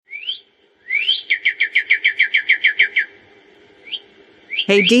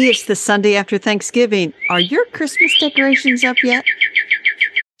Hey, Dee, it's the Sunday after Thanksgiving. Are your Christmas decorations up yet?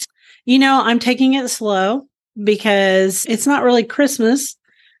 I'm taking it slow because it's not really Christmas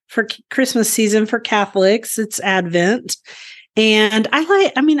season for Catholics. It's Advent. And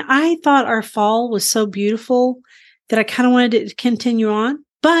I thought our fall was so beautiful that I kind of wanted it to continue on.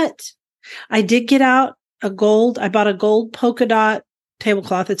 But I did get out I bought a gold polka dot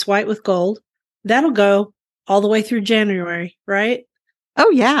tablecloth. It's white with gold. That'll go all the way through January, right? Oh,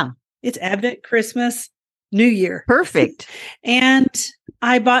 yeah. It's Advent, Christmas, New Year. Perfect. And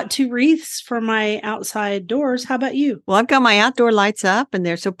I bought 2 wreaths for my outside doors. How about you? Well, I've got my outdoor lights up and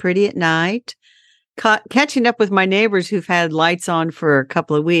they're so pretty at night. Catching up with my neighbors who've had lights on for a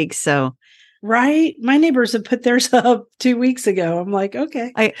couple of weeks. So, right. My neighbors have put theirs up 2 weeks ago. I'm like,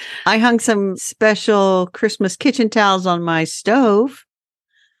 okay. I hung some special Christmas kitchen towels on my stove.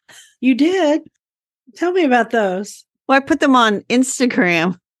 You did? Tell me about those. Well, I put them on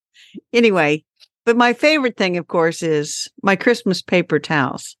Instagram. Anyway, but my favorite thing, of course, is my Christmas paper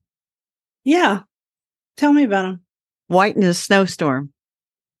towels. Yeah. Tell me about them. White in a snowstorm.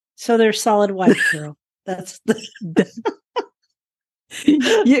 So they're solid white, Carol. That's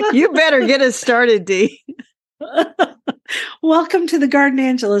you better get us started, Dee. Welcome to the Garden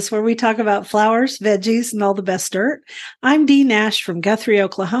Angelus, where we talk about flowers, veggies, and all the best dirt. I'm Dee Nash from Guthrie,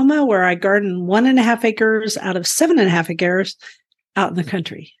 Oklahoma, where I garden 1.5 acres out of 7.5 acres out in the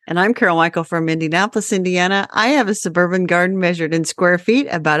country. And I'm Carol Michael from Indianapolis, Indiana. I have a suburban garden measured in square feet,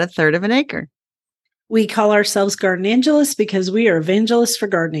 about 1/3 of an acre. We call ourselves Garden Angelus because we are evangelists for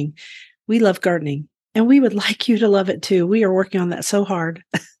gardening. We love gardening, and we would like you to love it too. We are working on that so hard.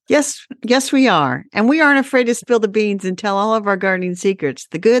 Yes, we are. And we aren't afraid to spill the beans and tell all of our gardening secrets,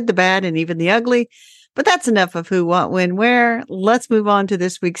 the good, the bad, and even the ugly. But that's enough of who, what, when, where. Let's move on to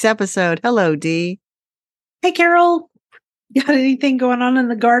this week's episode. Hello, Dee. Hey, Carol. Got anything going on in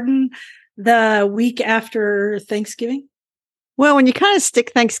the garden the week after Thanksgiving? Well, when you kind of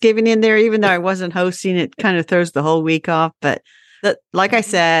stick Thanksgiving in there, even though I wasn't hosting, it kind of throws the whole week off. But like I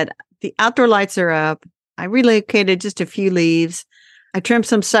said, the outdoor lights are up. I relocated just a few leaves. I trimmed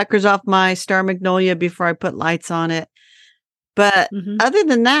some suckers off my star magnolia before I put lights on it. But other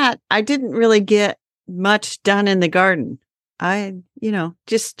than that, I didn't really get much done in the garden. We're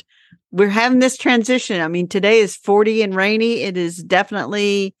having this transition. I mean, today is 40 and rainy. It is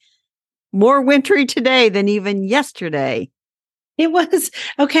definitely more wintry today than even yesterday. It was.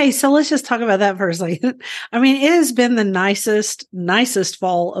 Okay, so let's just talk about that for a second. I mean, it has been the nicest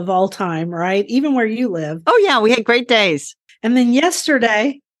fall of all time, right? Even where you live. Oh, yeah, we had great days. And then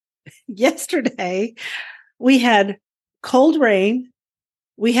yesterday, we had cold rain,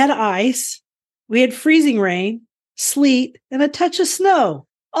 we had ice, we had freezing rain, sleet, and a touch of snow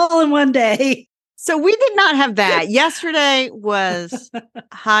all in one day. So we did not have that. Yesterday was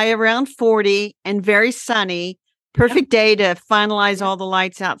high around 40 and very sunny. Perfect day to finalize all the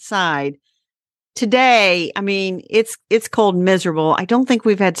lights outside. Today, I mean, it's cold and miserable. I don't think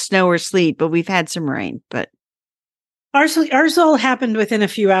we've had snow or sleet, but we've had some rain. But ours all happened within a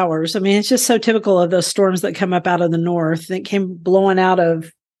few hours. I mean, it's just so typical of those storms that come up out of the north that came blowing out of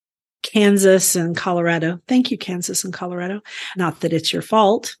Kansas and Colorado. Thank you, Kansas and Colorado. Not that it's your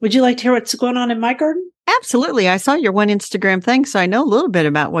fault. Would you like to hear what's going on in my garden? Absolutely. I saw your one Instagram thing, so I know a little bit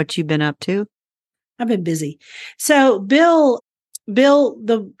about what you've been up to. I've been busy. So Bill,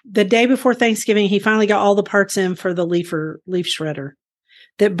 the day before Thanksgiving, he finally got all the parts in for the leaf shredder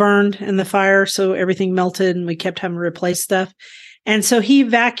that burned in the fire. So everything melted and we kept having to replace stuff. And so he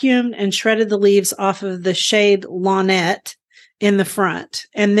vacuumed and shredded the leaves off of the shade lawnette in the front.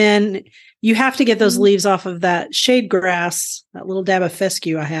 And then you have to get those leaves off of that shade grass, that little dab of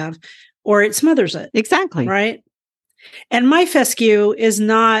fescue I have, or it smothers it. Exactly. Right. And my fescue it's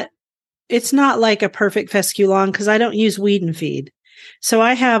not like a perfect fescue lawn because I don't use weed and feed. So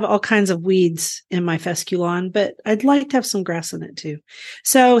I have all kinds of weeds in my fescue lawn, but I'd like to have some grass in it too.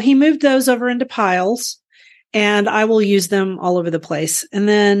 So he moved those over into piles and I will use them all over the place. And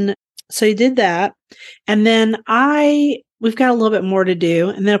then, so he did that. And then we've got a little bit more to do.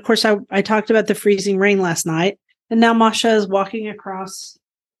 And then of course I talked about the freezing rain last night and now Masha is walking across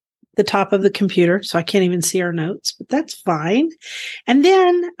the top of the computer, so I can't even see our notes, but that's fine. And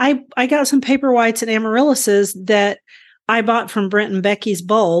then I got some paper whites and amaryllises that I bought from Brent and Becky's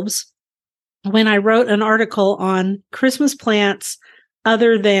Bulbs when I wrote an article on Christmas plants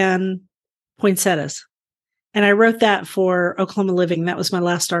other than poinsettias. And I wrote that for Oklahoma Living. That was my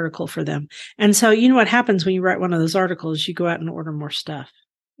last article for them. And so you know what happens when you write one of those articles, you go out and order more stuff.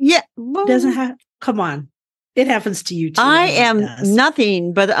 Yeah. Well, doesn't have, come on. It happens to you too. I am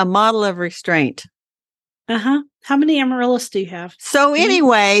nothing but a model of restraint. Uh-huh. How many amaryllis do you have? So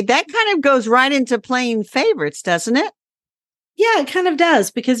anyway, that kind of goes right into playing favorites, doesn't it? Yeah, it kind of does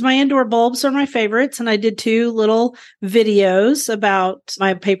because my indoor bulbs are my favorites. And I did 2 little videos about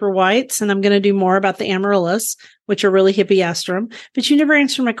my paper whites, and I'm going to do more about the amaryllis, which are really hippeastrum. But you never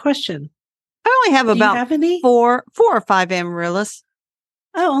answered my question. I only have Do you about have any? 4 or 5 amaryllis.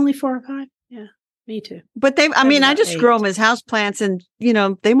 Oh, only 4 or 5? Yeah, me too. But I have mean, I about just 8. grow them as houseplants and,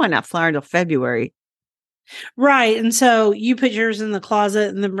 they might not flower until February. Right. And so you put yours in the closet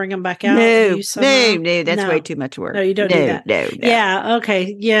and then bring them back out? No, No, that's way too much work. No, you don't do that. No. Yeah.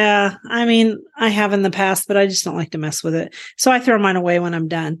 Okay. Yeah. I mean, I have in the past, but I just don't like to mess with it. So I throw mine away when I'm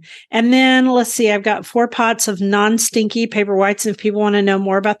done. And then let's see, I've got 4 pots of non-stinky paper whites. And if people want to know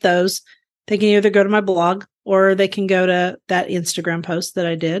more about those, they can either go to my blog or they can go to that Instagram post that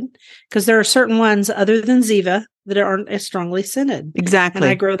I did. Because there are certain ones other than Ziva that aren't as strongly scented. Exactly. And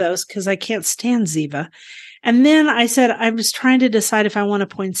I grow those because I can't stand Ziva. And then I said, I was trying to decide if I want a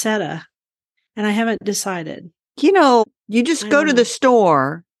poinsettia, and I haven't decided. You just go to the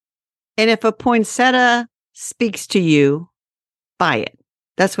store, and if a poinsettia speaks to you, buy it.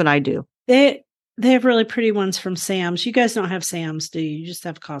 That's what I do. They have really pretty ones from Sam's. You guys don't have Sam's, do you? You just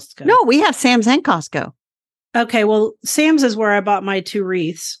have Costco. No, we have Sam's and Costco. Okay, well, Sam's is where I bought my 2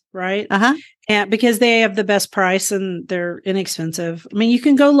 wreaths, right? Uh-huh. And because they have the best price and they're inexpensive. I mean, you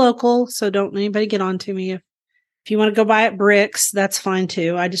can go local, so don't anybody get on to me. If you want to go buy at Bricks, that's fine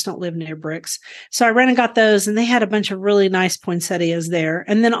too. I just don't live near Bricks. So I ran and got those, and they had a bunch of really nice poinsettias there.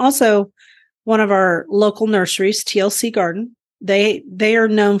 And then also one of our local nurseries, TLC Garden, they are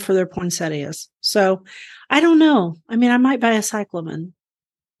known for their poinsettias. So I don't know. I mean, I might buy a cyclamen.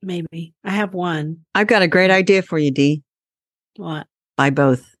 Maybe. I have one. I've got a great idea for you, Dee. What? Buy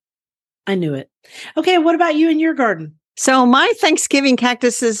both. I knew it. Okay, what about you in your garden? So my Thanksgiving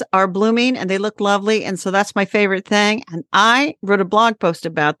cactuses are blooming and they look lovely. And so that's my favorite thing. And I wrote a blog post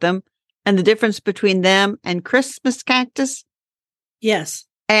about them and the difference between them and Christmas cactus. Yes.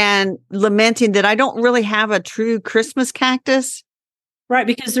 And lamenting that I don't really have a true Christmas cactus. Right,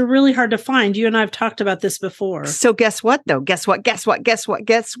 because they're really hard to find. You and I have talked about this before. So guess what, though? Guess what?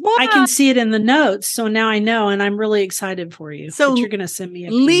 I can see it in the notes. So now I know, and I'm really excited for you. So you're going to send me a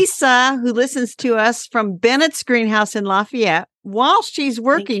piece. Lisa, who listens to us from Bennett's Greenhouse in Lafayette, while she's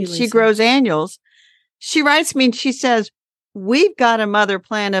working, she grows annuals. She writes me and she says, "We've got a mother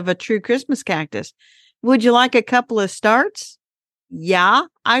plant of a true Christmas cactus. Would you like a couple of starts?" Yeah,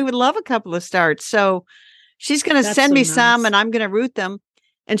 I would love a couple of starts. So she's going to send me some and I'm going to root them.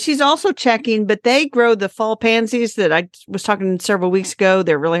 And she's also checking, but they grow the fall pansies that I was talking several weeks ago.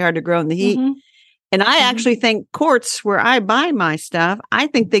 They're really hard to grow in the heat. Mm-hmm. And I actually think Quartz, where I buy my stuff, I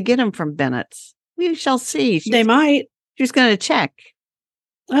think they get them from Bennett's. We shall see. They might. She's going to check.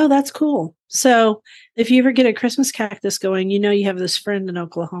 Oh, that's cool. So if you ever get a Christmas cactus going, you have this friend in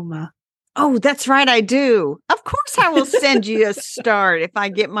Oklahoma. Oh, that's right. I do. Of course, I will send you a start if I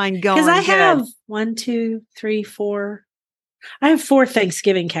get mine going. Because I have 1, 2, 3, 4. I have 4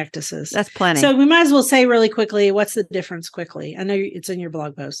 Thanksgiving cactuses. That's plenty. So we might as well say really quickly, what's the difference quickly? I know it's in your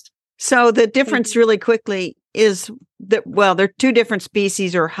blog post. So the difference really quickly is that, they're 2 different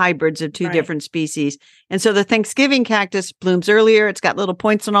species or hybrids of 2 different species. And so the Thanksgiving cactus blooms earlier. It's got little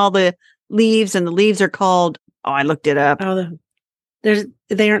points on all the leaves, and the leaves are called, I looked it up.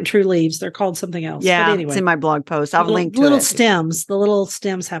 They aren't true leaves. They're called something else. Yeah, but anyway, it's in my blog post. I'll link to it. Little stems. The little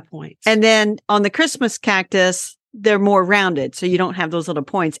stems have points. And then on the Christmas cactus, they're more rounded, so you don't have those little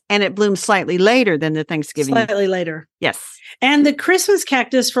points. And it blooms slightly later than the Thanksgiving. Slightly later. Yes. And the Christmas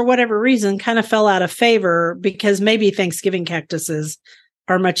cactus, for whatever reason, kind of fell out of favor because maybe Thanksgiving cactuses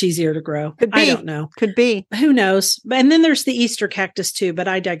are much easier to grow. Could be. I don't know. Could be. Who knows? And then there's the Easter cactus too, but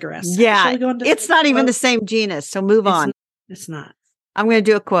I digress. Yeah. It's not even the same genus, so move on. It's not. I'm going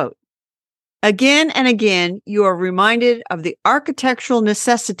to do a quote. Again and again, you are reminded of the architectural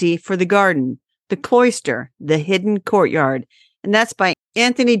necessity for the garden, the cloister, the hidden courtyard. And that's by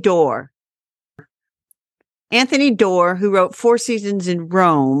Anthony Doerr. Anthony Doerr, who wrote 4 Seasons in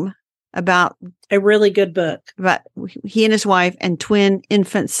Rome, about a really good book. About he and his wife and twin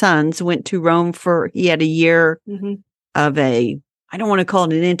infant sons went to Rome he had a year of I don't want to call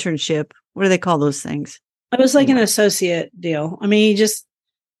it an internship. What do they call those things? It was like an associate deal. I mean,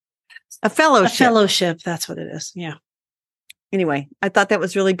 a fellowship. A fellowship. That's what it is. Yeah. Anyway, I thought that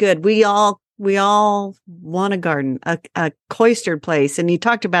was really good. We all we all want a garden, a cloistered place. And you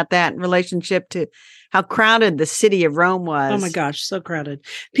talked about that in relationship to how crowded the city of Rome was. Oh my gosh, so crowded.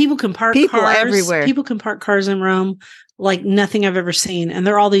 People can park People cars everywhere. People can park cars in Rome like nothing I've ever seen. And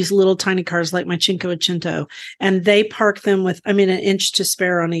they're all these little tiny cars like my Cinque Cento. And they park them with, an inch to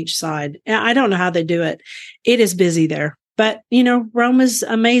spare on each side. And I don't know how they do it. It is busy there. But, Rome is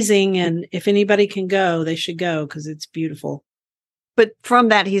amazing. And if anybody can go, they should go because it's beautiful. But from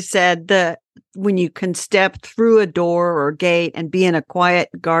that, he said when you can step through a door or gate and be in a quiet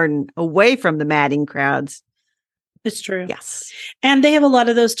garden away from the madding crowds. It's true. Yes. And they have a lot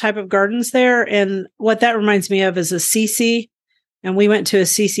of those type of gardens there. And what that reminds me of is Assisi. And we went to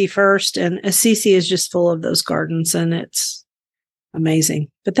Assisi first, and Assisi is just full of those gardens, and it's amazing.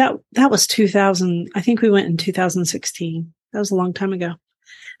 But that was 2000. I think we went in 2016. That was a long time ago.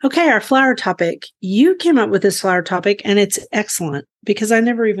 Okay, our flower topic. You came up with this flower topic, and it's excellent because I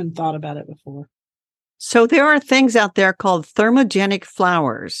never even thought about it before. So there are things out there called thermogenic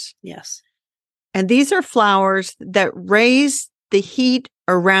flowers. Yes. And these are flowers that raise the heat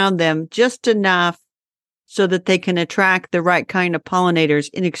around them just enough so that they can attract the right kind of pollinators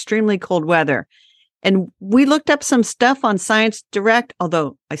in extremely cold weather. And we looked up some stuff on Science Direct,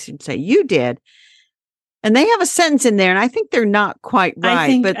 although I should say you did. And they have a sentence in there, and I think they're not quite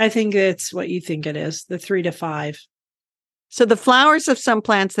right. I think it's what you think it is, the 3 to 5. So the flowers of some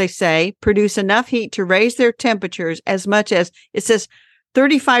plants, they say, produce enough heat to raise their temperatures as much as, it says,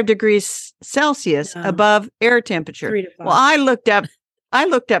 35 degrees Celsius above air temperature. 3 to 5. Well, I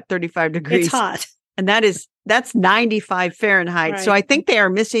looked up 35 degrees. It's hot. And that's 95 Fahrenheit. Right. So I think they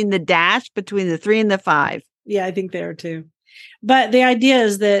are missing the dash between the 3 and the 5. Yeah, I think they are too. But the idea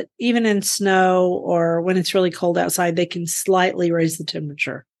is that even in snow or when it's really cold outside, they can slightly raise the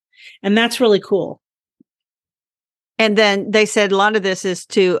temperature. And that's really cool. And then they said a lot of this is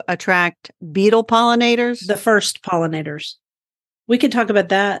to attract beetle pollinators. The first pollinators. We could talk about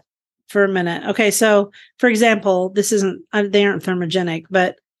that for a minute. Okay, so for example, they aren't thermogenic,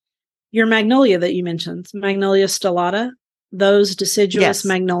 but your magnolia that you mentioned, Magnolia stellata, those deciduous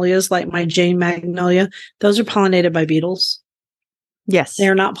magnolias like my Jane magnolia, those are pollinated by beetles. Yes.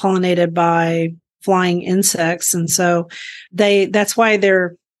 They're not pollinated by flying insects. And so that's why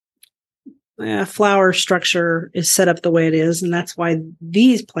their flower structure is set up the way it is. And that's why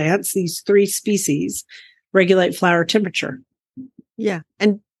these plants, these 3 species, regulate flower temperature. Yeah.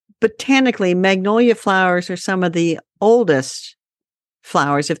 And botanically, magnolia flowers are some of the oldest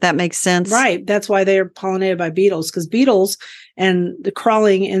flowers, if that makes sense. Right. That's why they're pollinated by beetles, because beetles and the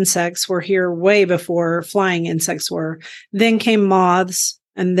crawling insects were here way before flying insects were. Then came moths,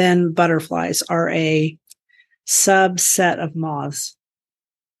 and then butterflies are a subset of moths.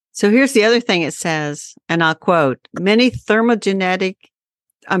 So here's the other thing it says, and I'll quote, many thermogenic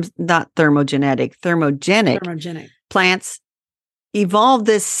plants evolve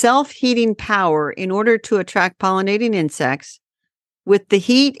this self-heating power in order to attract pollinating insects, with the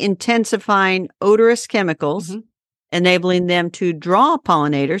heat intensifying odorous chemicals, enabling them to draw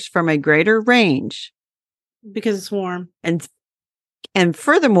pollinators from a greater range. Because it's warm. And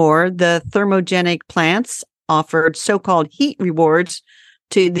furthermore, the thermogenic plants offered so-called heat rewards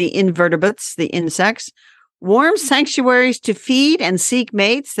to the invertebrates, the insects, warm sanctuaries to feed and seek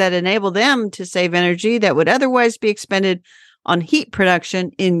mates that enable them to save energy that would otherwise be expended on heat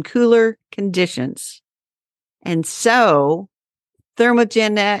production in cooler conditions. And so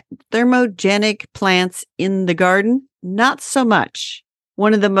thermogenic plants in the garden, not so much.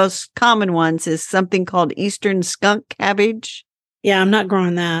 One of the most common ones is something called Eastern skunk cabbage. Yeah, I'm not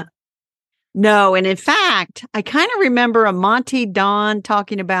growing that. No, and in fact, I kind of remember a Monty Don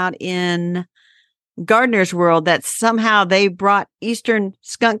talking about in Gardener's World that somehow they brought Eastern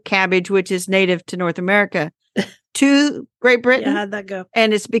skunk cabbage, which is native to North America, to Great Britain. Yeah, how'd that go?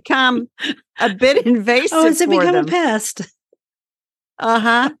 And it's become a bit invasive. Oh, has it become them. A pest?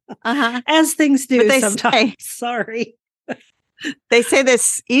 As things do they sometimes. Say, sorry. They say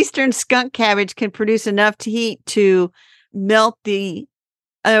this Eastern skunk cabbage can produce enough heat to melt the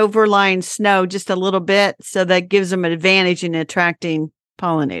overlying snow just a little bit. So that gives them an advantage in attracting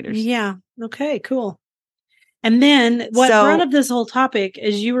pollinators. Yeah. Okay, cool. And then what brought up this whole topic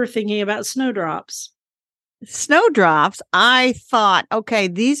is you were thinking about snowdrops. Snowdrops, I thought, okay,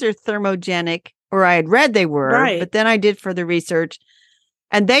 these are thermogenic, or I had read they were, right. But then I did further research.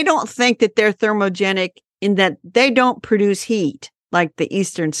 And they don't think that they're thermogenic in that they don't produce heat like the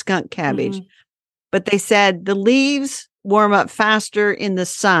Eastern skunk cabbage. Mm-hmm. But they said the leaves warm up faster in the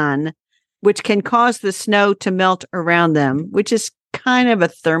sun, which can cause the snow to melt around them, which is kind of a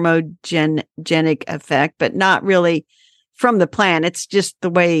thermogenic effect, but not really from the plant. It's just the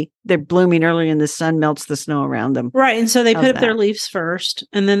way they're blooming early and the sun melts the snow around them. Right. And so they How's put up their that? leaves first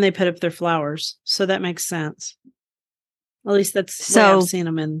and then they put up their flowers. So that makes sense. At least that's the way So I've seen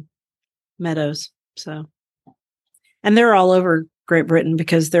them in meadows. So, and they're all over Great Britain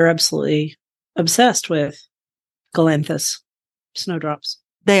because they're absolutely obsessed with Galanthus snowdrops.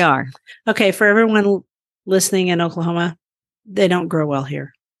 they are. Okay. For everyone listening in Oklahoma, they don't grow well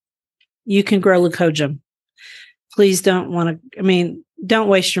here. You can grow leucojum. Please don't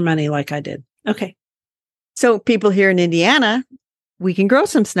waste your money like I did. Okay. So people here in Indiana, we can grow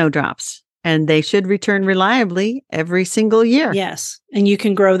some snowdrops and they should return reliably every single year. Yes. And you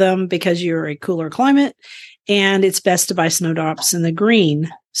can grow them because you're a cooler climate and it's best to buy snowdrops in the green.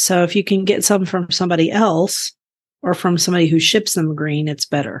 So if you can get some from somebody else or from somebody who ships them green, it's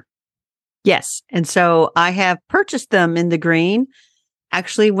better. Yes. And so I have purchased them in the green.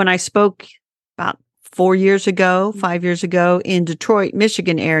 Actually, when I spoke about 5 years ago in Detroit,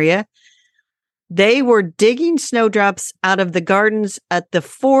 Michigan area, they were digging snowdrops out of the gardens at the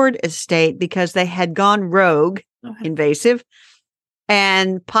Ford estate because they had gone rogue, invasive,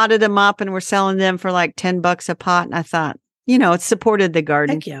 and potted them up and were selling them for like $10 a pot. And I thought, it supported the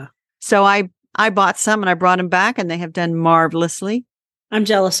garden. Heck yeah. So I bought some and I brought them back and they have done marvelously. I'm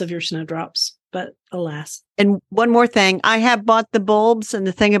jealous of your snowdrops, but alas. And one more thing, I have bought the bulbs. And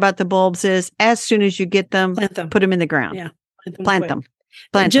the thing about the bulbs is as soon as you get them, Plant them. put them in the ground. Yeah. Plant them.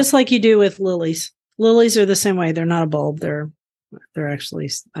 Plant Just like you do with lilies. Lilies are the same way. They're not a bulb. They're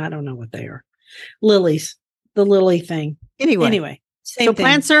actually, I don't know what they are. Lilies, the lily thing. Anyway, same so thing.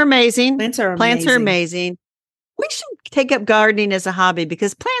 plants are amazing. Plants are amazing. We should take up gardening as a hobby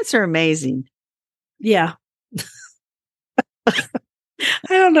because plants are amazing. Yeah. I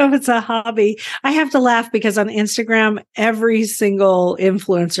don't know if it's a hobby. I have to laugh because on Instagram, every single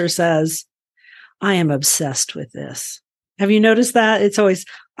influencer says, I am obsessed with this. Have you noticed that? It's always,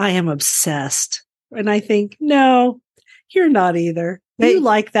 I am obsessed. And I think, no, you're not either. You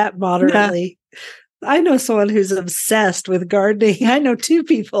like that moderately. Yeah. I know someone who's obsessed with gardening. I know two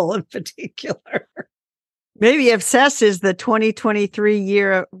people in particular. Maybe obsessed is the 2023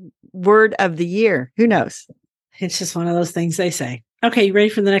 year word of the year. Who knows? It's just one of those things they say. Okay, you ready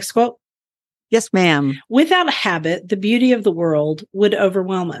for the next quote? Yes, ma'am. Without a habit, the beauty of the world would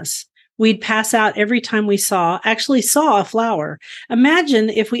overwhelm us. We'd pass out every time we actually saw a flower. Imagine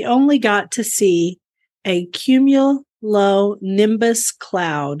if we only got to see a cumulonimbus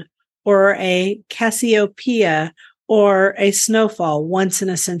cloud or a Cassiopeia or a snowfall once in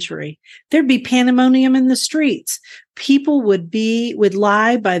a century. There'd be pandemonium in the streets. People would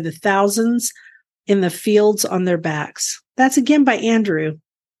lie by the thousands in the fields on their backs. That's again by Andrew.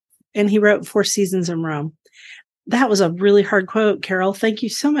 And he wrote 4 Seasons in Rome. That was a really hard quote, Carol. Thank you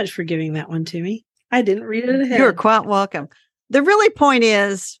so much for giving that one to me. I didn't read it ahead. You're quite welcome. The really point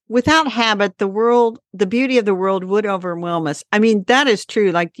is, without habit, the beauty of the world would overwhelm us. I mean, that is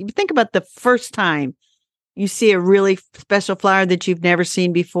true. Like, you think about the first time you see a really special flower that you've never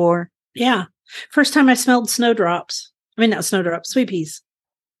seen before. Yeah. First time I smelled snowdrops. I mean, not snowdrops, sweet peas.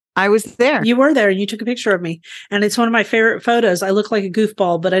 I was there. You were there and you took a picture of me. And it's one of my favorite photos. I look like a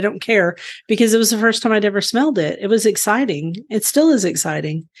goofball, but I don't care because it was the first time I'd ever smelled it. It was exciting. It still is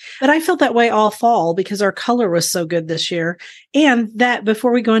exciting. But I felt that way all fall because our color was so good this year. And that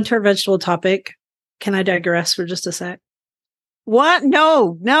before we go into our vegetable topic, can I digress for just a sec? What?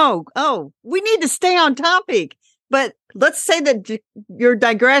 No. Oh, we need to stay on topic. But let's say that your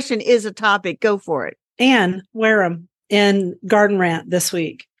digression is a topic. Go for it. Anne Wareham in Garden Rant this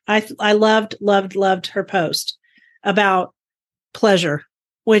week. I loved her post about pleasure,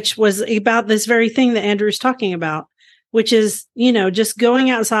 which was about this very thing that Andrew's talking about, which is, just going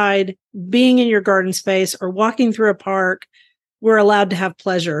outside, being in your garden space or walking through a park, we're allowed to have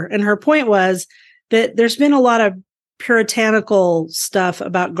pleasure. And her point was that there's been a lot of puritanical stuff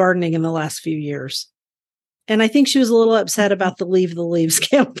about gardening in the last few years. And I think she was a little upset about the Leave the Leaves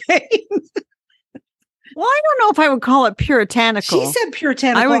campaign. Well, I don't know if I would call it puritanical. She said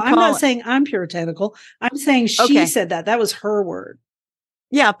puritanical. I'm not saying I'm puritanical. I'm saying she said that. That was her word.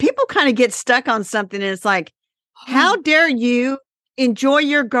 Yeah, people kind of get stuck on something and it's like, how dare you enjoy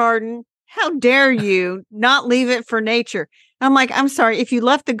your garden? How dare you not leave it for nature? I'm like, I'm sorry. If you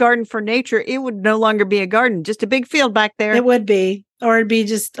left the garden for nature, it would no longer be a garden, just a big field back there. It would be. Or it'd be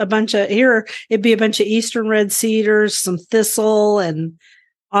just it'd be a bunch of eastern red cedars, some thistle, and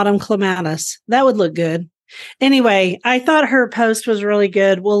autumn clematis. That would look good. Anyway, I thought her post was really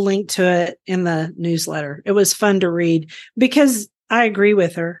good. We'll link to it in the newsletter. It was fun to read because I agree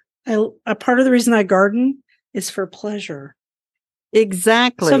with her. A part of the reason I garden is for pleasure.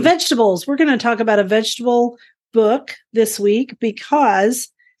 Exactly. So vegetables, we're going to talk about a vegetable book this week because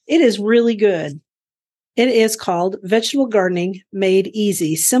it is really good. It is called Vegetable Gardening Made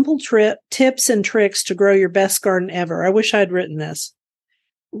Easy, Simple Tips and Tricks to Grow Your Best Garden Ever. I wish I'd written this.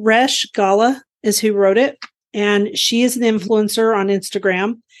 Resh Gala is who wrote it, and she is an influencer on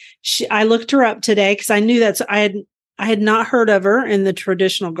Instagram. I looked her up today because I knew I had not heard of her in the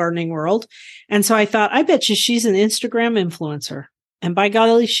traditional gardening world. And so I thought, I bet you she's an Instagram influencer. And by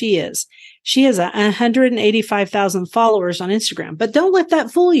golly, she is. She has 185,000 followers on Instagram. But don't let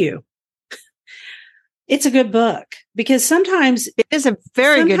that fool you. It's a good book because sometimes it is a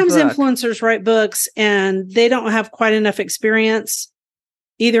very good book. Sometimes influencers write books and they don't have quite enough experience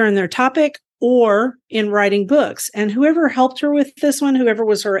either in their topic or in writing books. And whoever helped her with this one, whoever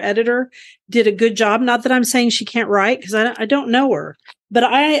was her editor, did a good job. Not that I'm saying she can't write because I don't know her, but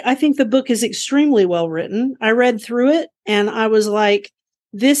I think the book is extremely well written. I read through it and I was like,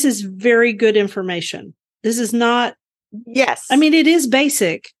 this is very good information. This is not. Yes. I mean, it is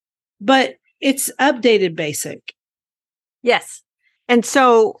basic, but it's updated basic. Yes. And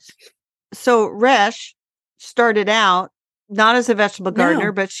so Resh started out not as a vegetable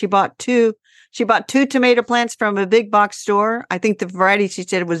gardener, but she bought two tomato plants from a big box store. I think the variety she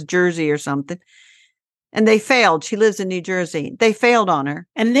said was Jersey or something. And they failed. She lives in New Jersey. They failed on her.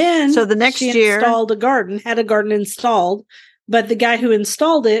 And then so the next year had a garden installed, but the guy who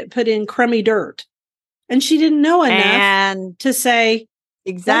installed it put in crummy dirt. And she didn't know enough to say,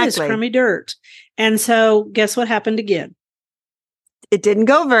 exactly, that is crummy dirt. And so guess what happened again? It didn't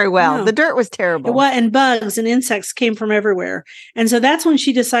go very well. No. The dirt was terrible. And bugs and insects came from everywhere. And so that's when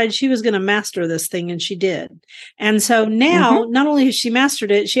she decided she was going to master this thing, and she did. And so now, not only has she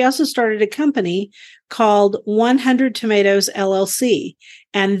mastered it, she also started a company called 100 Tomatoes LLC.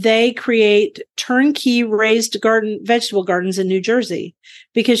 And they create turnkey raised vegetable gardens in New Jersey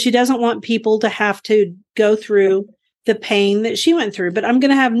because she doesn't want people to have to go through the pain that she went through. But I'm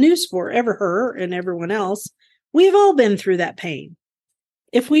going to have news for her and everyone else. We've all been through that pain.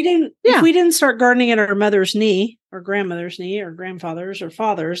 If we didn't start gardening at our mother's knee or grandmother's knee or grandfather's or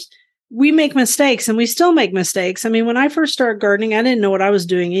father's, we make mistakes and we still make mistakes. I mean, when I first started gardening, I didn't know what I was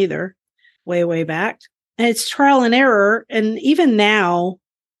doing either, way back. And it's trial and error. And even now,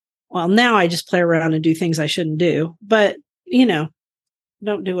 now I just play around and do things I shouldn't do. But,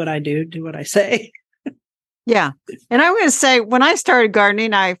 don't do what I do what I say. Yeah. And I'm going to say, when I started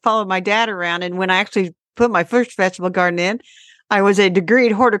gardening, I followed my dad around. And when I actually put my first vegetable garden in, I was a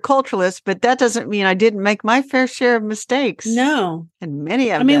degreed horticulturalist, but that doesn't mean I didn't make my fair share of mistakes. No. And many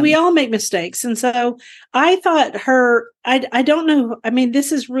of them. I mean, we all make mistakes. And so I thought I don't know. I mean,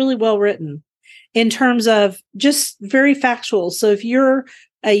 this is really well written in terms of just very factual. So if you're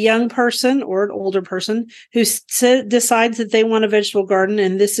a young person or an older person who decides that they want a vegetable garden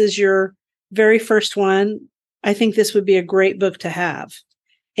and this is your very first one, I think this would be a great book to have.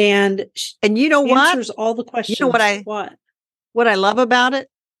 And you know what? Answers all the questions. You know what I love about it?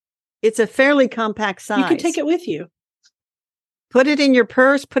 It's a fairly compact size. You can take it with you. Put it in your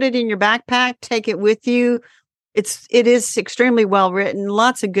purse, put it in your backpack, take it with you. It is extremely well written,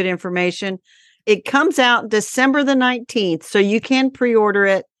 lots of good information. It comes out December the 19th, so you can pre-order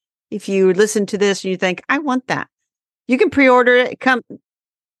it. If you listen to this and you think, I want that, you can pre-order it.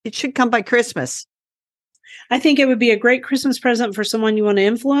 It should come by Christmas. I think it would be a great Christmas present for someone you want to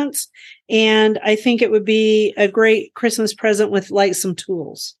influence. And I think it would be a great Christmas present with like some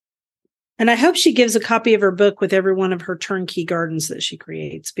tools. And I hope she gives a copy of her book with every one of her turnkey gardens that she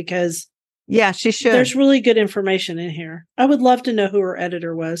creates, because she should. There's really good information in here. I would love to know who her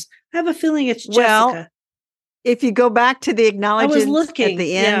editor was. I have a feeling it's Jessica. Well, if you go back to the acknowledgments at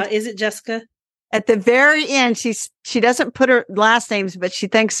the end. Yeah, is it Jessica? At the very end, she doesn't put her last names, but she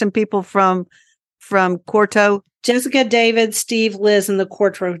thanks some people from Quarto. Jessica, David, Steve, Liz, and the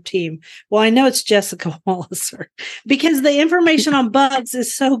Quarto team. Well, I know it's Jessica Walliser because the information on bugs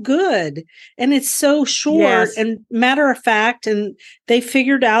is so good and it's so short and matter of fact. And they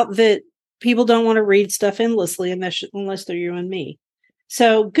figured out that people don't want to read stuff endlessly unless they're you and me.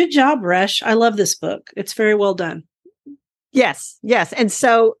 So good job, Resh. I love this book. It's very well done. Yes. And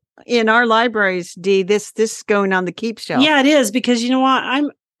so in our libraries, Dee, this is going on the keep shelf. Yeah, it is, because you know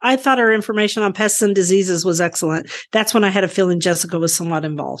what? I thought our information on pests and diseases was excellent. That's when I had a feeling Jessica was somewhat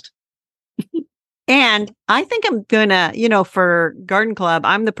involved. And I think I'm gonna, for Garden Club,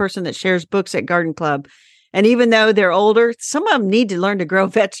 I'm the person that shares books at Garden Club. And even though they're older, some of them need to learn to grow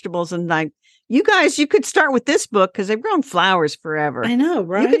vegetables. And like, you guys, you could start with this book because they've grown flowers forever. I know,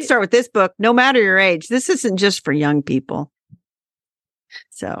 right? You could start with this book, no matter your age. This isn't just for young people.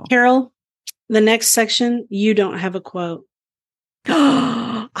 So, Carol, the next section, you don't have a quote.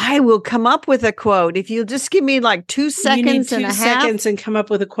 I I will come up with a quote. If you'll just give me like 2 seconds and a half. 2 seconds and come up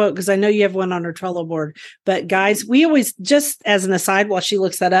with a quote, because I know you have one on her Trello board. But guys, we always, just as an aside while she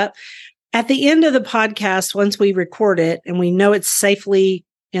looks that up, at the end of the podcast, once we record it and we know it's safely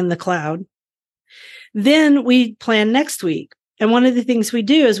in the cloud, then we plan next week. And one of the things we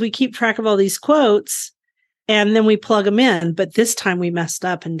do is we keep track of all these quotes and then we plug them in. But this time we messed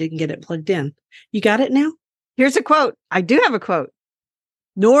up and didn't get it plugged in. You got it now? Here's a quote. I do have a quote.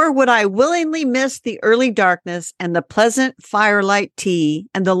 Nor would I willingly miss the early darkness and the pleasant firelight tea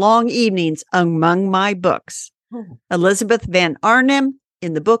and the long evenings among my books. Elizabeth Van Arnhem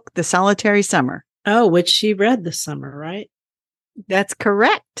in the book, The Solitary Summer. Oh, which she read this summer, right? That's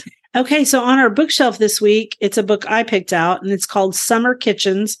correct. Okay, so on our bookshelf this week, it's a book I picked out, and it's called Summer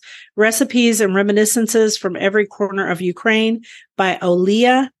Kitchens, Recipes and Reminiscences from Every Corner of Ukraine by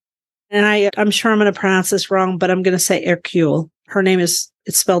Olia. And I'm sure I'm going to pronounce this wrong, but I'm going to say Hercule. Her name it's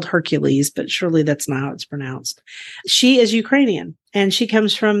spelled Hercules, but surely that's not how it's pronounced. She is Ukrainian, and she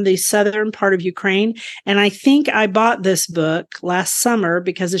comes from the southern part of Ukraine. And I think I bought this book last summer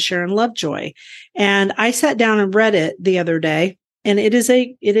because of Sharon Lovejoy. And I sat down and read it the other day, and it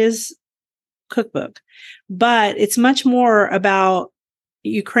is cookbook, but it's much more about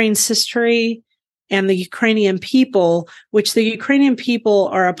Ukraine's history and the Ukrainian people, which the Ukrainian people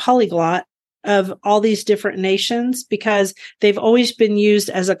are a polyglot of all these different nations because they've always been used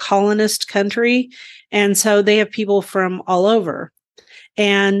as a colonist country. And so they have people from all over.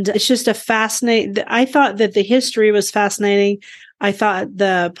 And it's just I thought that the history was fascinating. I thought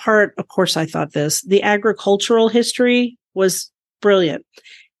the agricultural history was brilliant.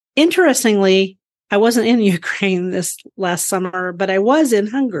 Interestingly, I wasn't in Ukraine this last summer, but I was in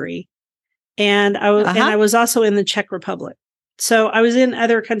Hungary. And I was also in the Czech Republic. So I was in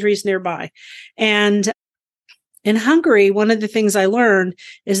other countries nearby. And in Hungary, one of the things I learned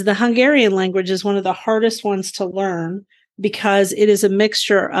is the Hungarian language is one of the hardest ones to learn because it is a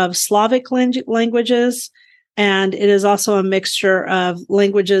mixture of Slavic languages, and it is also a mixture of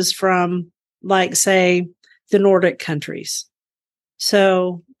languages from, like, say, the Nordic countries.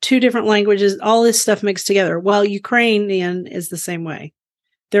 So 2 different languages, all this stuff mixed together. Well, Ukrainian is the same way.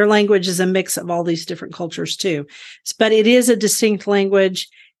 Their language is a mix of all these different cultures too. But it is a distinct language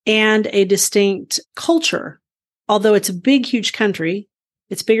and a distinct culture. Although it's a big, huge country,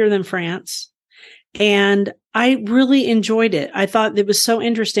 it's bigger than France. And I really enjoyed it. I thought it was so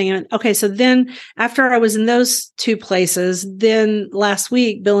interesting. And okay, so then after I was in those 2 places, then last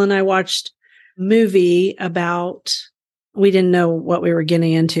week, Bill and I watched a movie about, we didn't know what we were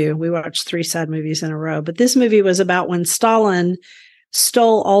getting into. We watched 3 sad movies in a row. But this movie was about when Stalin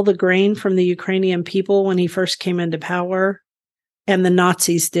stole all the grain from the Ukrainian people when he first came into power, and the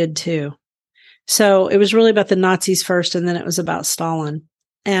Nazis did too. So it was really about the Nazis first, and then it was about Stalin.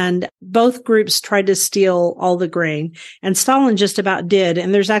 And both groups tried to steal all the grain, and Stalin just about did.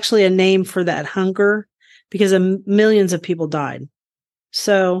 And there's actually a name for that hunger because millions of people died.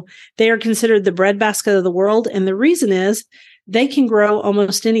 So they are considered the breadbasket of the world. And the reason is they can grow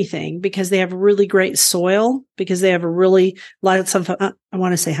almost anything because they have really great soil, because they have lots of, I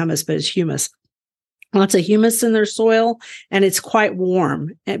want to say humus, but it's humus. Lots of humus in their soil, and it's quite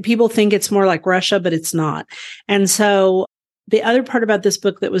warm. And people think it's more like Russia, but it's not. And so the other part about this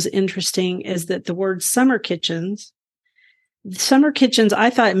book that was interesting is that the word summer kitchens, I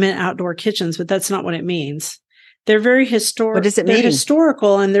thought it meant outdoor kitchens, but that's not what it means. They're very historic. What does it mean? They're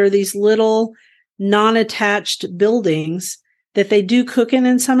historical, and they're these little non-attached buildings that they do cook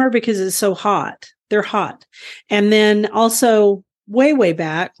in summer because it's so hot. They're hot. And then also way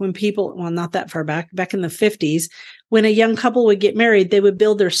back when people, well, not that far back in the 50s, when a young couple would get married, they would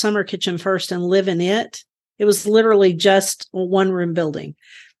build their summer kitchen first and live in it. It was literally just a 1-room building.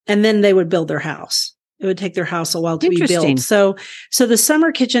 And then they would build their house. It would take their house a while to be built. So the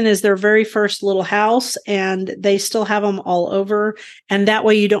summer kitchen is their very first little house, and they still have them all over. And that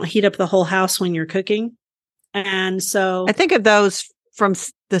way you don't heat up the whole house when you're cooking. And so I think of those from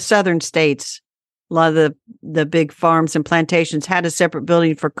the southern states. A lot of the big farms and plantations had a separate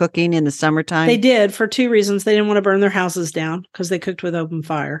building for cooking in the summertime. They did for 2 reasons. They didn't want to burn their houses down because they cooked with open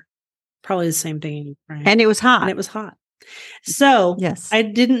fire. Probably the same thing in Ukraine. And it was hot. So yes, I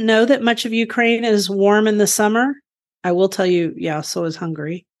didn't know that much of Ukraine is warm in the summer. I will tell you, so is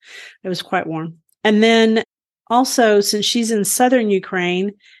Hungary. It was quite warm. And then also, since she's in southern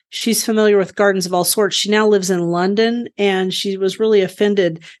Ukraine, she's familiar with gardens of all sorts. She now lives in London, and she was really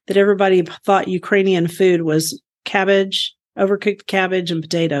offended that everybody thought Ukrainian food was cabbage, overcooked cabbage and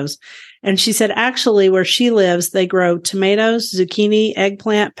potatoes. And she said, actually, where she lives, they grow tomatoes, zucchini,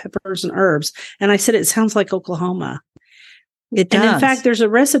 eggplant, peppers, and herbs. And I said, it sounds like Oklahoma. It does. And in fact, there's a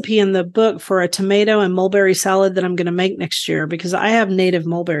recipe in the book for a tomato and mulberry salad that I'm going to make next year because I have native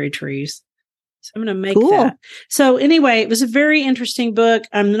mulberry trees. So I'm going to make that. So anyway, it was a very interesting book.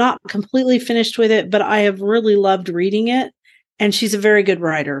 I'm not completely finished with it, but I have really loved reading it. And she's a very good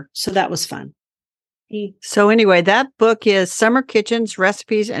writer. So that was fun. So anyway, that book is Summer Kitchens,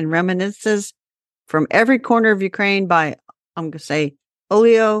 Recipes and Reminiscences from Every Corner of Ukraine by, I'm going to say,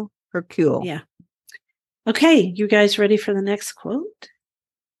 Olio Hercule. Yeah. Okay. You guys ready for the next quote?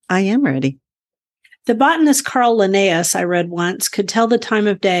 I am ready. The botanist Carl Linnaeus, I read once, could tell the time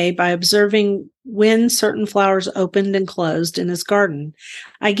of day by observing when certain flowers opened and closed in his garden.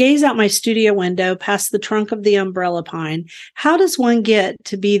 I gaze out my studio window past the trunk of the umbrella pine. How does one get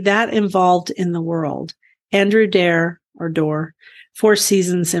to be that involved in the world? Andrew Dorr, Four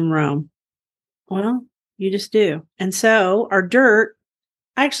Seasons in Rome. Well, you just do. And so our dirt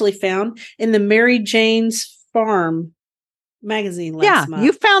I actually found in the Mary Jane's Farm magazine last month.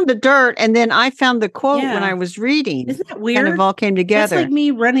 You found the dirt, and then I found the quote when I was reading. Isn't that weird? Kind of all came together. It's like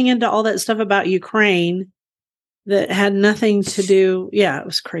me running into all that stuff about Ukraine that had nothing to do. Yeah, it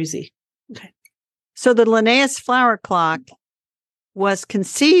was crazy. Okay. So the Linnaeus flower clock was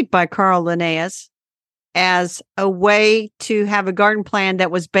conceived by Carl Linnaeus as a way to have a garden plan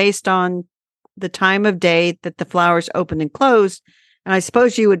that was based on the time of day that the flowers opened and closed. And I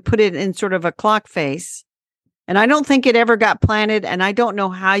suppose you would put it in sort of a clock face. And I don't think it ever got planted. And I don't know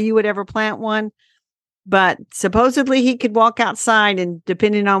how you would ever plant one. But supposedly he could walk outside and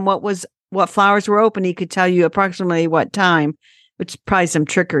depending on what flowers were open, he could tell you approximately what time, which is probably some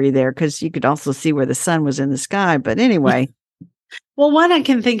trickery there because you could also see where the sun was in the sky. But anyway. Well, one I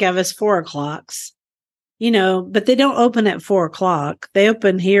can think of is 4 o'clocks, but they don't open at 4 o'clock. They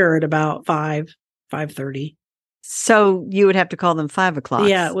open here at about 5:30. So you would have to call them 5 o'clock.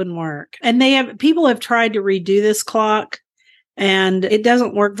 Yeah, it wouldn't work. And people have tried to redo this clock and it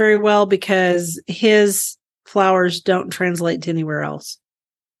doesn't work very well because his flowers don't translate to anywhere else.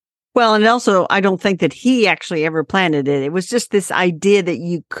 Well, and also I don't think that he actually ever planted it. It was just this idea that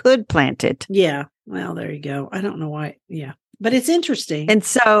you could plant it. Yeah. Well, there you go. I don't know why. Yeah. But it's interesting. And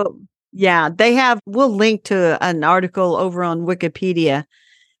so, we'll link to an article over on Wikipedia,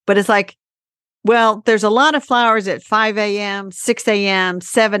 but it's like, well, there's a lot of flowers at 5 a.m., 6 a.m.,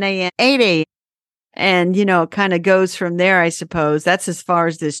 7 a.m., 8 a.m. And, it kind of goes from there, I suppose. That's as far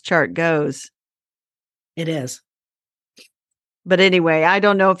as this chart goes. It is. But anyway, I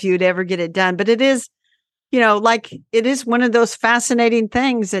don't know if you'd ever get it done, but it is, it is one of those fascinating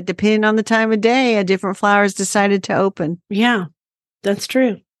things that depending on the time of day, a different flower is decided to open. Yeah, that's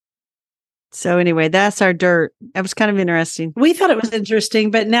true. So anyway, that's our dirt. That was kind of interesting. We thought it was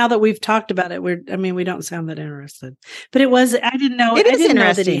interesting, but now that we've talked about it, we don't sound that interested. But I didn't know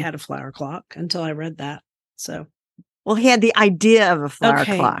that he had a flower clock until I read that. So, well, he had the idea of a flower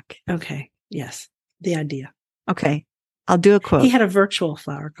clock. Okay. Yes. The idea. Okay. I'll do a quote. He had a virtual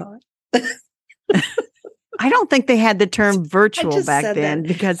flower clock. I don't think they had the term virtual back then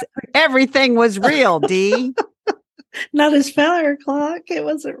because everything was real, Dee. Not his flower clock. It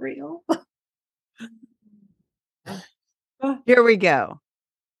wasn't real. Here we go.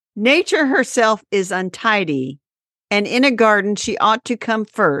 Nature herself is untidy, and in a garden she ought to come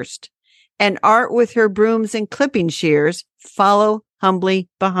first, and art with her brooms and clipping shears follow humbly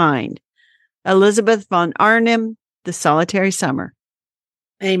behind. Elizabeth von Arnim, The Solitary Summer.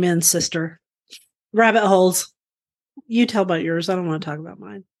 Amen, sister. Rabbit holes. You tell about yours. I don't want to talk about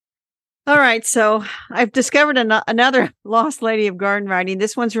mine. All right. So I've discovered another lost lady of garden writing.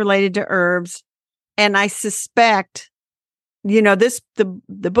 This one's related to herbs. And I suspect,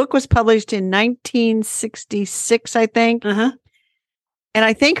 the book was published in 1966, I think. Uh-huh. And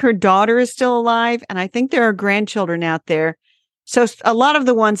I think her daughter is still alive. And I think there are grandchildren out there. So a lot of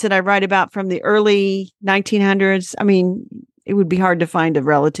the ones that I write about from the early 1900s, it would be hard to find a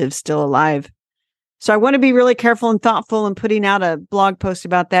relative still alive. So I want to be really careful and thoughtful in putting out a blog post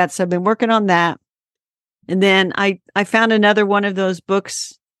about that. So I've been working on that. And then I found another one of those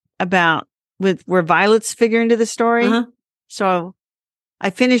books about where violets figure into the story. Uh-huh. So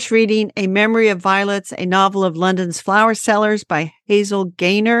I finished reading A Memory of Violets, a novel of London's flower sellers by Hazel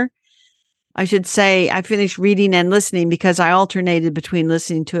Gaynor. I should say I finished reading and listening because I alternated between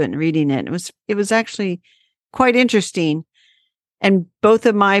listening to it and reading it. It was actually quite interesting. And both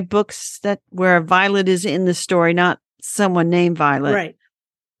of my books where Violet is in the story, not someone named Violet, right?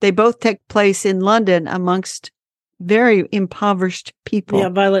 They both take place in London amongst very impoverished people. Yeah,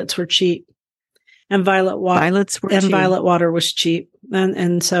 violets were cheap, and violet water was cheap,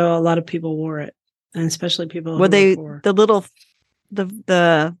 and so a lot of people wore it, and especially people.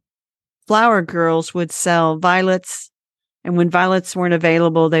 The flower girls would sell violets And when violets weren't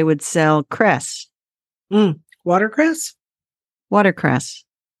available, they would sell cress. Watercress? Watercress.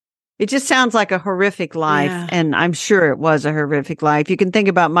 It just sounds like a horrific life. Yeah. And I'm sure it was a horrific life. You can think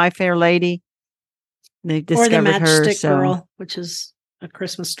about My Fair Lady. They Or discovered the her. Matchstick Girl, which is a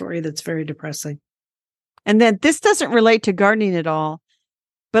Christmas story that's very depressing. And then this doesn't relate to gardening at all.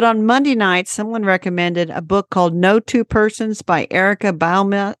 But on Monday night, someone recommended a book called No Two Persons by Erica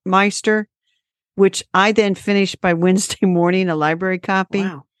Baumeister, which I then finished by Wednesday morning, a library copy.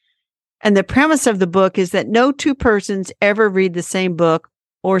 Wow. And the premise of the book is that no two persons ever read the same book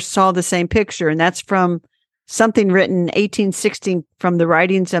or saw the same picture. And that's from something written in 1816 from the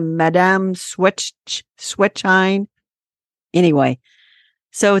writings of Madame Swetchine. Anyway,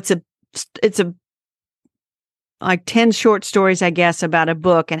 so it's a like 10 short stories, I guess, about a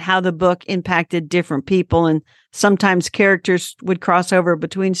book and how the book impacted different people. And sometimes characters would cross over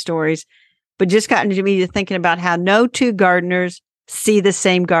between stories, but just got into me thinking about how no two gardeners see the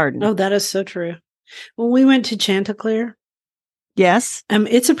same garden. Oh, that is so true. When we went to Chanticleer, yes,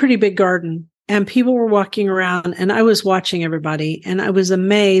 it's a pretty big garden, and people were walking around, and I was watching everybody, and I was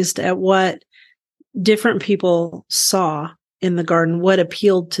amazed at what different people saw in the garden, what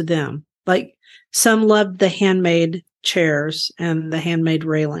appealed to them. Like, some loved the handmade chairs and the handmade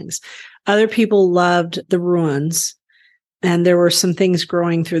railings. Other people loved the ruins, and there were some things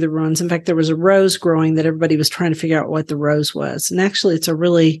growing through the ruins. In fact, there was a rose growing that everybody was trying to figure out what the rose was. And actually, it's a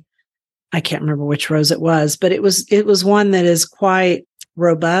really, I can't remember which rose it was, but it was one that is quite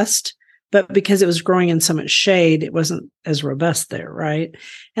robust. But because it was growing in so much shade, it wasn't as robust there, right?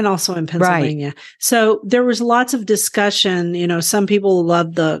 And also in Pennsylvania. Right. So there was lots of discussion. You know, some people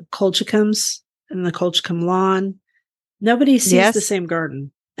loved the colchicums and the colchicum lawn. Nobody sees the same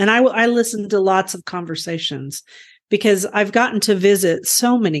garden. And I listened to lots of conversations because I've gotten to visit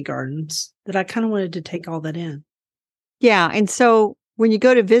so many gardens that I kind of wanted to take all that in. Yeah. And so when you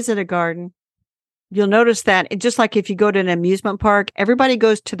go to visit a garden, you'll notice that just like if you go to an amusement park, everybody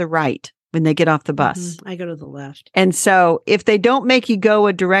goes to the right when they get off the bus. Mm-hmm. I go to the left. And so if they don't make you go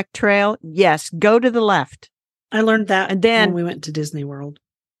a direct trail, yes, go to the left. I learned that and then, when we went to Disney World.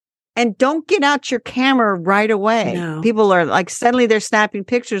 And don't get out your camera right away. No. People are like, suddenly they're snapping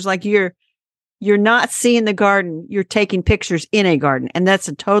pictures like you're not seeing the garden. You're taking pictures in a garden. And that's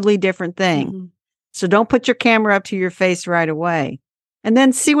a totally different thing. Mm-hmm. So don't put your camera up to your face right away. And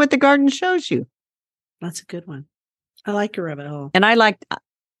then see what the garden shows you. That's a good one. I like your rabbit hole. And I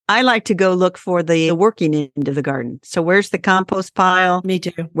like to go look for the working end of the garden. So where's the compost pile? Me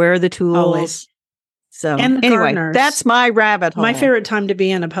too. Where are the tools? Always. So and the anyway, gardeners. That's my rabbit hole. My favorite time to be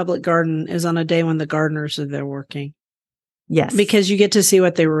in a public garden is on a day when the gardeners are there working. Yes. Because you get to see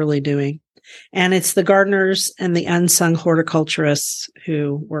what they were really doing. And it's the gardeners and the unsung horticulturists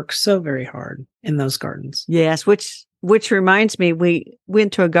who work so very hard in those gardens. Yes, which reminds me, we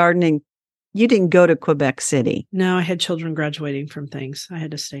went to a garden and you didn't go to Quebec City. No, I had children graduating from things. I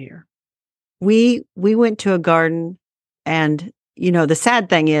had to stay here. We went to a garden, and you know, the sad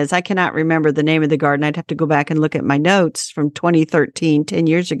thing is I cannot remember the name of the garden. I'd have to go back and look at my notes from 2013, 10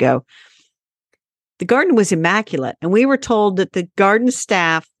 years ago. The garden was immaculate, and we were told that the garden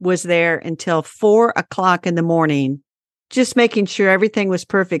staff was there until 4:00 in the morning, just making sure everything was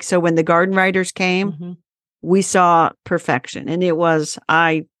perfect. So when the garden writers came, mm-hmm. we saw perfection. And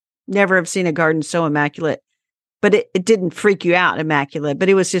I never have seen a garden so immaculate, but it didn't freak you out immaculate, but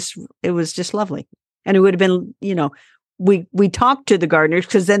it was just lovely. And it would have been, you know, we talked to the gardeners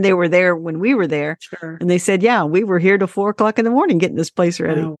because then they were there when we were there. Sure. And they said, yeah, we were here till 4:00 in the morning getting this place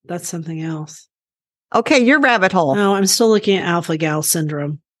ready. Oh, that's something else. Okay, your rabbit hole. No, I'm still looking at alpha-gal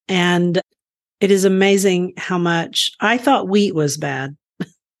syndrome. And it is amazing how much I thought wheat was bad.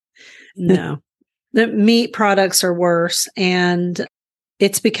 No, the meat products are worse. And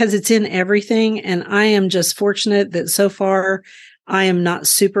it's because it's in everything. And I am just fortunate that so far I am not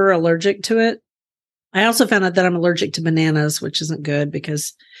super allergic to it. I also found out that I'm allergic to bananas, which isn't good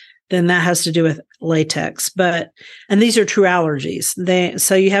because then that has to do with latex. And these are true allergies.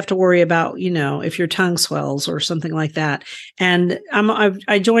 So you have to worry about, you know, if your tongue swells or something like that. And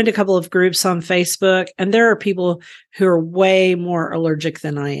I joined a couple of groups on Facebook, and there are people who are way more allergic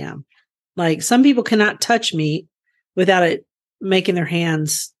than I am. Like, some people cannot touch meat without it making their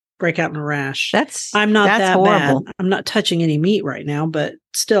hands break out in a rash. I'm not that horrible. Bad. I'm not touching any meat right now, but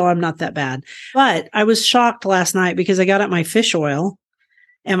still, I'm not that bad. But I was shocked last night because I got out my fish oil.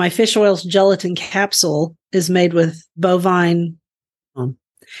 And my fish oil's gelatin capsule is made with bovine.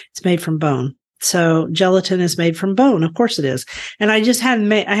 It's made from bone. So gelatin is made from bone. Of course it is. And I just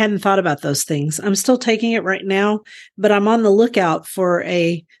hadn't thought about those things. I'm still taking it right now, but I'm on the lookout for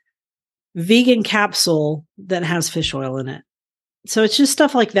a vegan capsule that has fish oil in it. So it's just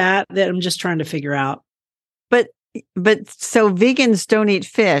stuff like that I'm just trying to figure out. But so vegans don't eat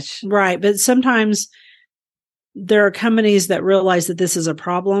fish. Right. But sometimes there are companies that realize that this is a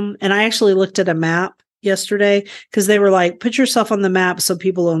problem. And I actually looked at a map yesterday because they were like, put yourself on the map so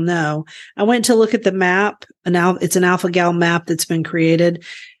people will know. I went to look at the map, and now it's an Alpha-Gal map that's been created.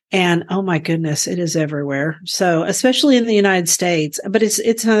 And oh my goodness, it is everywhere. So especially in the United States, but it's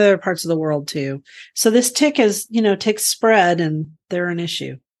in other parts of the world too. So this tick ticks spread, and they're an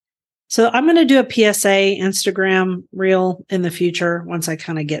issue. So I'm going to do a PSA Instagram reel in the future once I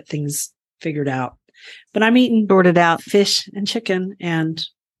kind of get things figured out. But I'm eating sorted out fish and chicken. And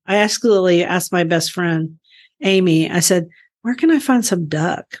I actually asked my best friend, Amy, I said, where can I find some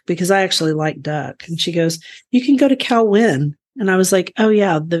duck? Because I actually like duck. And she goes, you can go to Cal Win. And I was like, oh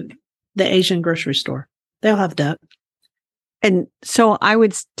yeah, the Asian grocery store. They'll have duck. And so I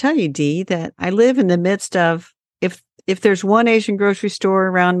would tell you, Dee, that I live in the midst of, if there's one Asian grocery store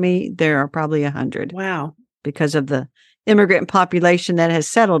around me, there are probably 100. Wow. Because of the immigrant population that has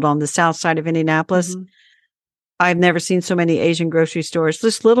settled on the south side of Indianapolis. Mm-hmm. I've never seen so many Asian grocery stores,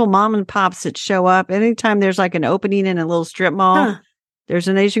 just little mom and pops that show up. Anytime there's like an opening in a little strip mall, there's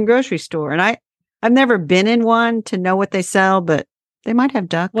an Asian grocery store. And I've never been in one to know what they sell, but they might have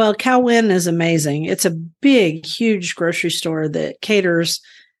duck. Well, Cal Win is amazing. It's a big, huge grocery store that caters,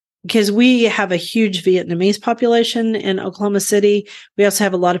 because we have a huge Vietnamese population in Oklahoma City. We also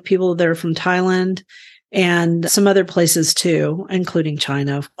have a lot of people that are from Thailand and some other places too, including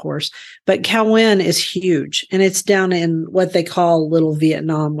China, of course. But Cal Win is huge, and it's down in what they call Little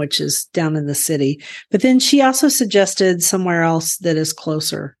Vietnam, which is down in the city. But then she also suggested somewhere else that is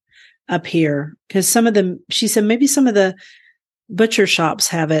closer up here, because she said maybe some of the butcher shops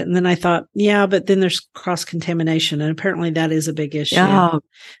have it. And then I thought, yeah, but then there's cross-contamination, and apparently that is a big issue. Oh,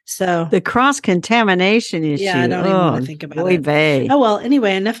 so the cross-contamination issue. Yeah, I don't even want to think about it. Vey. Oh, well,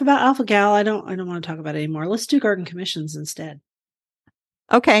 anyway, enough about Alpha-Gal. I don't want to talk about it anymore. Let's do garden commissions instead.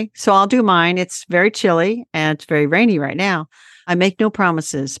 Okay, so I'll do mine. It's very chilly and it's very rainy right now. I make no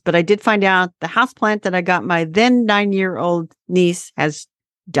promises, but I did find out the houseplant that I got my then 9-year-old niece has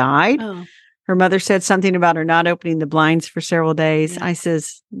died. Oh. Her mother said something about her not opening the blinds for several days. Yeah. I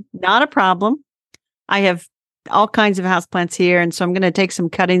says, not a problem. I have all kinds of houseplants here. And so I'm going to take some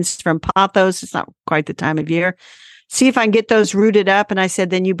cuttings from pothos. It's not quite the time of year. See if I can get those rooted up. And I said,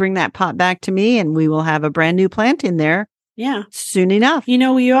 then you bring that pot back to me and we will have a brand new plant in there. Yeah. Soon enough.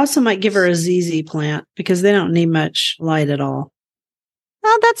 You also might give her a ZZ plant because they don't need much light at all.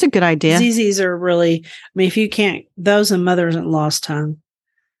 Well, that's a good idea. ZZs are really, if you can't, those and mother-in-law's tongue,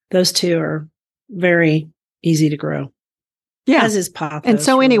 those two are very easy to grow. Yeah. As is pothos. And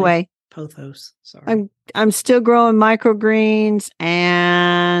so anyway, pothos. Sorry. I'm still growing microgreens,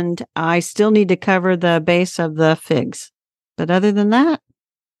 and I still need to cover the base of the figs. But other than that,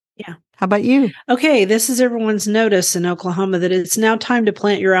 yeah. How about you? Okay, this is everyone's notice in Oklahoma that it's now time to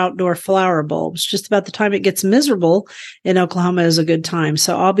plant your outdoor flower bulbs. Just about the time it gets miserable in Oklahoma is a good time.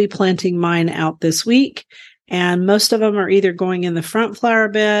 So I'll be planting mine out this week, and most of them are either going in the front flower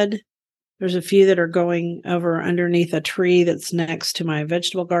bed. There's a few that are going over underneath a tree that's next to my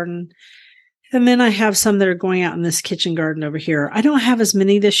vegetable garden. And then I have some that are going out in this kitchen garden over here. I don't have as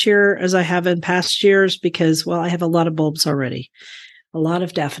many this year as I have in past years because, well, I have a lot of bulbs already, a lot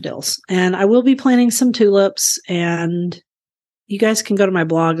of daffodils. And I will be planting some tulips, and you guys can go to my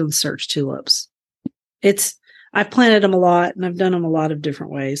blog and search tulips. I've planted them a lot, and I've done them a lot of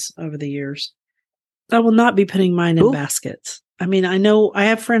different ways over the years. I will not be putting mine in baskets. I know I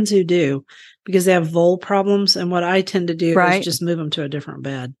have friends who do because they have vole problems. And what I tend to do is just move them to a different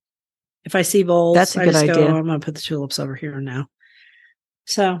bed. If I see voles, that's a good idea. Go, I'm going to put the tulips over here now.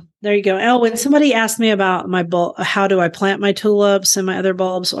 So there you go. Oh, when somebody asked me about my how do I plant my tulips and my other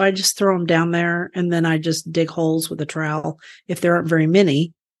bulbs, I just throw them down there and then I just dig holes with a trowel if there aren't very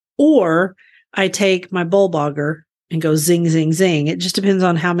many. Or I take my bulb auger and go zing, zing, zing. It just depends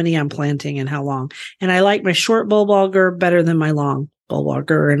on how many I'm planting and how long. And I like my short bulb auger better than my long bulb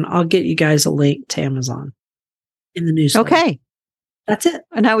auger. And I'll get you guys a link to Amazon in the newsletter. Okay. That's it.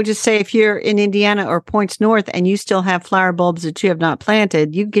 And I would just say, if you're in Indiana or points north and you still have flower bulbs that you have not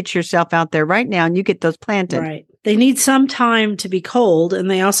planted, you get yourself out there right now and you get those planted. Right. They need some time to be cold, and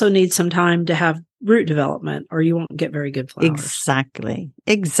they also need some time to have root development, or you won't get very good flowers.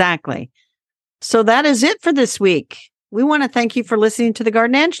 Exactly. So that is it for this week. We want to thank you for listening to the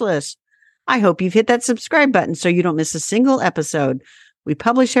Gardenangelist. I hope you've hit that subscribe button so you don't miss a single episode. We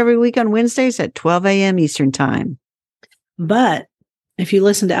publish every week on Wednesdays at 12 a.m. Eastern Time. But if you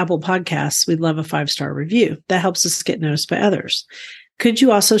listen to Apple Podcasts, we'd love a 5-star review. That helps us get noticed by others. Could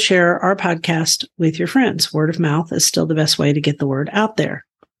you also share our podcast with your friends? Word of mouth is still the best way to get the word out there.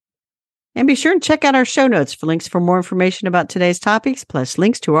 And be sure and check out our show notes for links for more information about today's topics, plus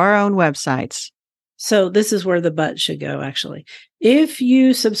links to our own websites. So this is where the but should go, actually. If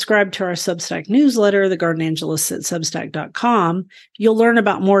you subscribe to our Substack newsletter, The Garden Angelists at Substack.com, you'll learn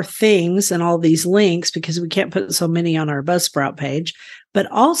about more things and all these links because we can't put so many on our Buzzsprout page.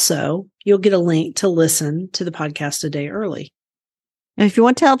 But also, you'll get a link to listen to the podcast a day early. And if you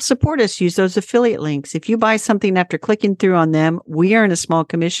want to help support us, use those affiliate links. If you buy something after clicking through on them, we earn a small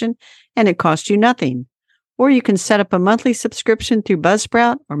commission and it costs you nothing. Or you can set up a monthly subscription through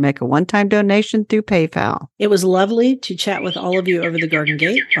Buzzsprout or make a one-time donation through PayPal. It was lovely to chat with all of you over the Garden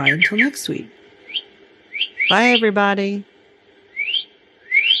Gate. Bye until next week. Bye, everybody.